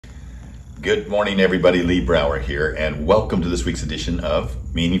Good morning, everybody. Lee Brower here, and welcome to this week's edition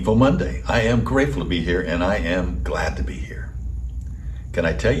of Meaningful Monday. I am grateful to be here, and I am glad to be here. Can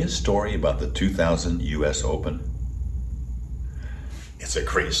I tell you a story about the 2000 U.S. Open? It's a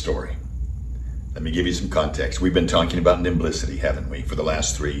great story. Let me give you some context. We've been talking about Nimblicity, haven't we, for the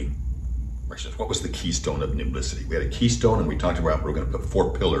last three verses. What was the keystone of Nimblicity? We had a keystone, and we talked about we're going to put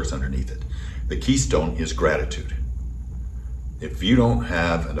 4 pillars underneath it. The keystone is gratitude. If you don't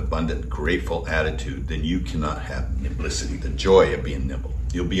have an abundant, grateful attitude, then you cannot have Nimblicity, the joy of being nimble.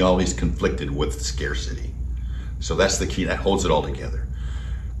 You'll be always conflicted with scarcity. So that's the key. That holds it all together.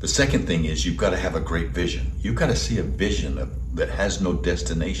 The second thing is you've got to have a great vision. You've got to see a vision that has no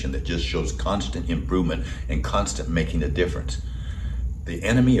destination, that just shows constant improvement and constant making a difference. The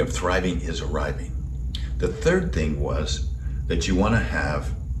enemy of thriving is arriving. The third thing was that you want to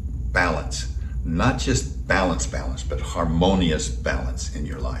have balance. Not just balance, but harmonious balance in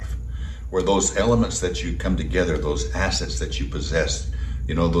your life, where those elements that you come together, those assets that you possess,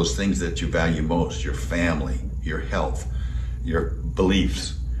 those things that you value most, your family, your health, your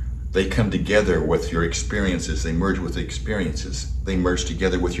beliefs, they come together with your experiences. They merge with the experiences. They merge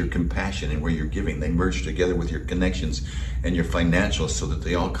together with your compassion and where you're giving. They merge together with your connections and your financials, so that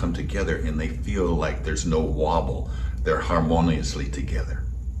they all come together and they feel like there's no wobble. They're harmoniously together.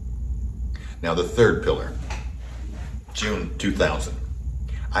 Now, the third pillar, June 2000.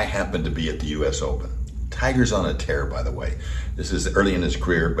 I happened to be at the U.S. Open. Tiger's on a tear, by the way. This is early in his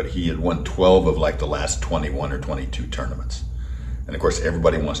career, but he had won 12 of like the last 21 or 22 tournaments. And of course,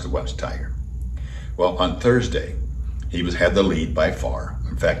 everybody wants to watch Tiger. Well, on Thursday, he had the lead by far.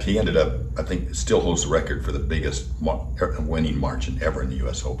 In fact, he ended up, I think, still holds the record for the biggest winning margin ever in the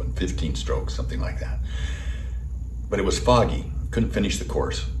U.S. Open, 15 strokes, something like that. But it was foggy, couldn't finish the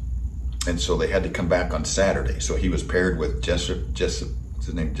course. And so they had to come back on Saturday. So he was paired with Jesper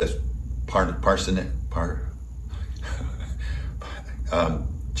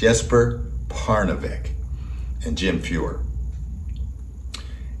Parnevik and Jim Fuhr.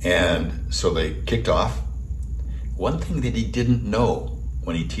 And so they kicked off. One thing that he didn't know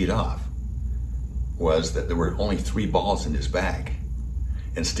when he teed off was that there were only 3 balls in his bag.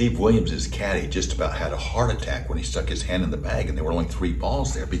 And Steve Williams, his caddy, just about had a heart attack when he stuck his hand in the bag, and there were only 3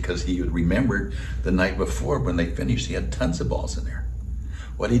 balls there, because he had remembered the night before when they finished, he had tons of balls in there.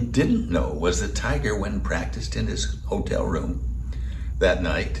 What he didn't know was that Tiger went and practiced in his hotel room that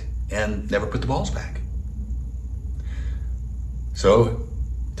night and never put the balls back. So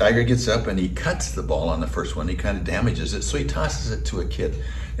Tiger gets up and he cuts the ball on the first one. He kind of damages it, so he tosses it to a kid.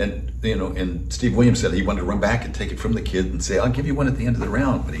 And and Steve Williams said he wanted to run back and take it from the kid and say, "I'll give you one at the end of the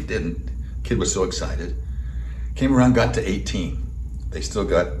round," but he didn't. Kid was so excited. Came around, got to 18. They still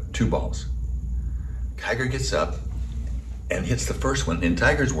got 2 balls. Tiger gets up and hits the first one, in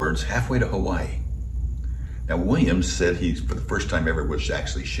Tiger's words, halfway to Hawaii. Now, Williams said he, for the first time ever, was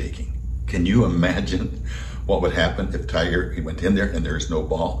actually shaking. Can you imagine what would happen if Tiger, he went in there and there's no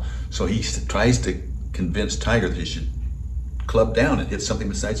ball? So he tries to convince Tiger that he should club down and hit something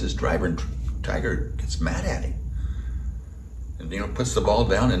besides his driver, and Tiger gets mad at him and puts the ball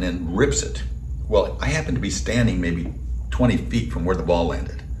down and then rips it. Well, I happened to be standing maybe 20 feet from where the ball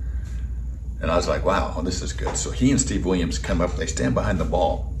landed, and I was like, wow, this is good. So he and Steve Williams come up, they stand behind the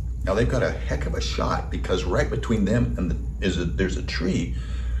ball. Now they've got a heck of a shot, because right between them and there's a tree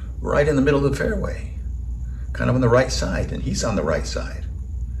right in the middle of the fairway, kind of on the right side, and he's on the right side.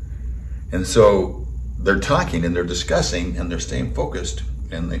 And so they're talking and they're discussing and they're staying focused,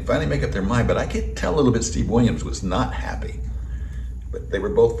 and they finally make up their mind. But I could tell a little bit Steve Williams was not happy, but they were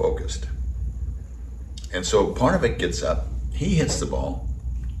both focused. And so Parnevik gets up, he hits the ball,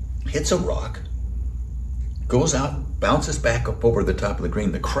 hits a rock, goes out, bounces back up over the top of the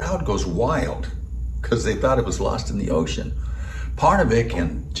green. The crowd goes wild because they thought it was lost in the ocean. Parnevik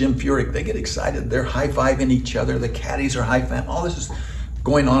and Jim Furyk, they get excited. They're high-fiving each other. The caddies are high-fiving. All this is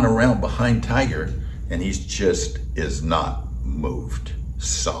going on around behind Tiger, and he just is not moved.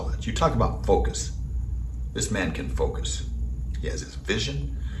 Solid. You talk about focus. This man can focus. He has his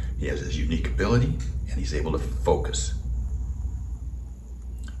vision, he has his unique ability, and he's able to focus.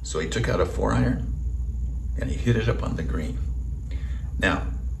 So he took out a 4-iron and he hit it up on the green. Now,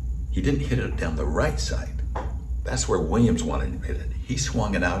 he didn't hit it down the right side. That's where Williams wanted to hit it. He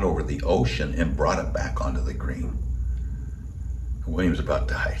swung it out over the ocean and brought it back onto the green. Williams about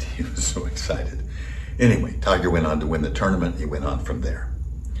died. He was so excited. Anyway, Tiger went on to win the tournament. He went on from there.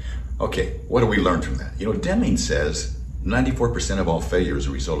 Okay, what do we learn from that? Deming says 94% of all failure is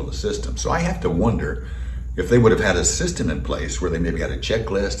a result of the system. So I have to wonder if they would have had a system in place where they maybe had a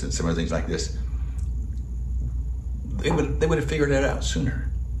checklist and some other things like this, they would have figured it out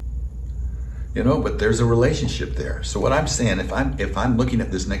sooner. You know, but there's a relationship there. So what I'm saying, if I'm looking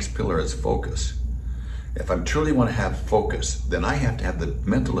at this next pillar as focus, if I truly want to have focus, then I have to have the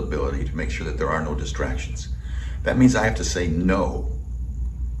mental ability to make sure that there are no distractions. That means I have to say no.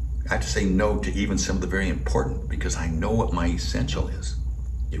 I have to say no to even some of the very important, because I know what my essential is.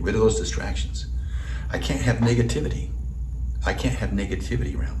 Get rid of those distractions. I can't have negativity. I can't have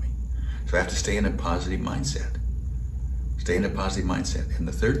negativity around me. So I have to stay in a positive mindset. Stay in a positive mindset. And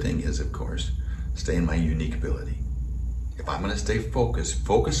the third thing is, of course, stay in my unique ability. If I'm going to stay focused,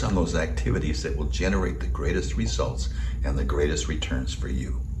 focus on those activities that will generate the greatest results and the greatest returns for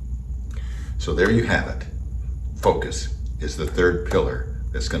you. So there you have it. Focus is the third pillar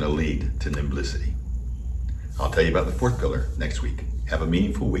that's going to lead to Nimblicity. I'll tell you about the fourth pillar next week. Have a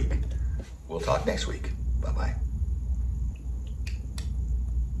meaningful week. We'll talk next week. Bye-bye.